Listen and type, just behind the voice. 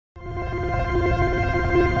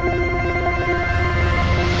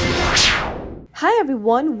Hi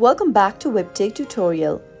everyone, welcome back to Webtech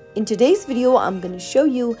Tutorial. In today's video, I'm going to show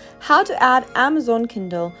you how to add Amazon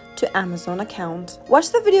Kindle to Amazon account. Watch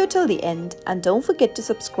the video till the end and don't forget to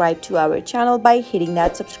subscribe to our channel by hitting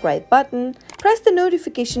that subscribe button. Press the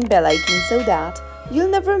notification bell icon so that you'll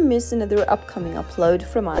never miss another upcoming upload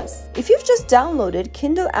from us. If you've just downloaded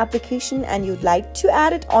Kindle application and you'd like to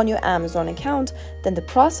add it on your Amazon account, then the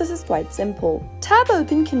process is quite simple. Tap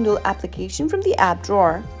open Kindle application from the app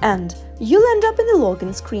drawer and you'll end up in the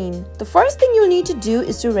login screen. The first thing you'll need to do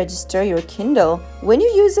is to register your Kindle when you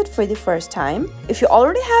use it for the first time. If you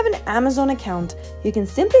already have an Amazon account, you can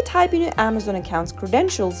simply type in your Amazon account's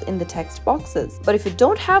credentials in the text boxes. But if you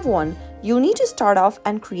don't have one, you'll need to start off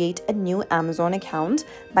and create a new Amazon account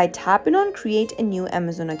by tapping on Create a New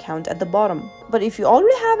Amazon Account at the bottom. But if you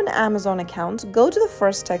already have an Amazon account, go to the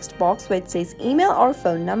first text box where it says email or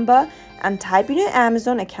phone number and type in your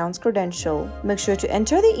Amazon account's credential. Make sure to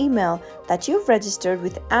enter the email that you've registered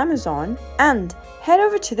with Amazon and head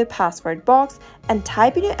over to the password box and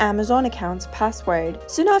type in your Amazon account's password.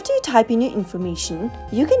 Soon after you type in your information,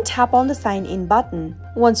 you can tap on the sign in button.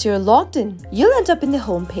 Once you're logged in, you'll end up in the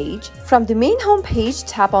home page. From the main home page,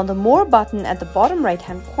 tap on the More button at the bottom right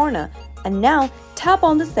hand corner and now tap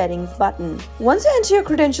on the Settings button. Once you enter your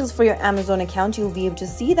credentials for your Amazon account, you'll be able to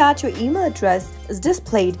see that your email address is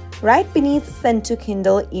displayed right beneath Send to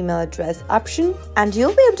Kindle email address option, and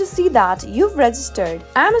you'll be able to see that you've registered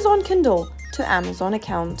Amazon Kindle to Amazon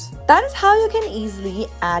account. That is how you can easily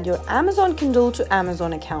add your Amazon Kindle to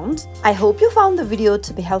Amazon account. I hope you found the video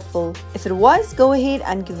to be helpful. If it was, go ahead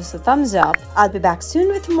and give us a thumbs up. I'll be back soon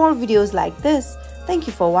with more videos like this. Thank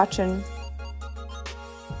you for watching.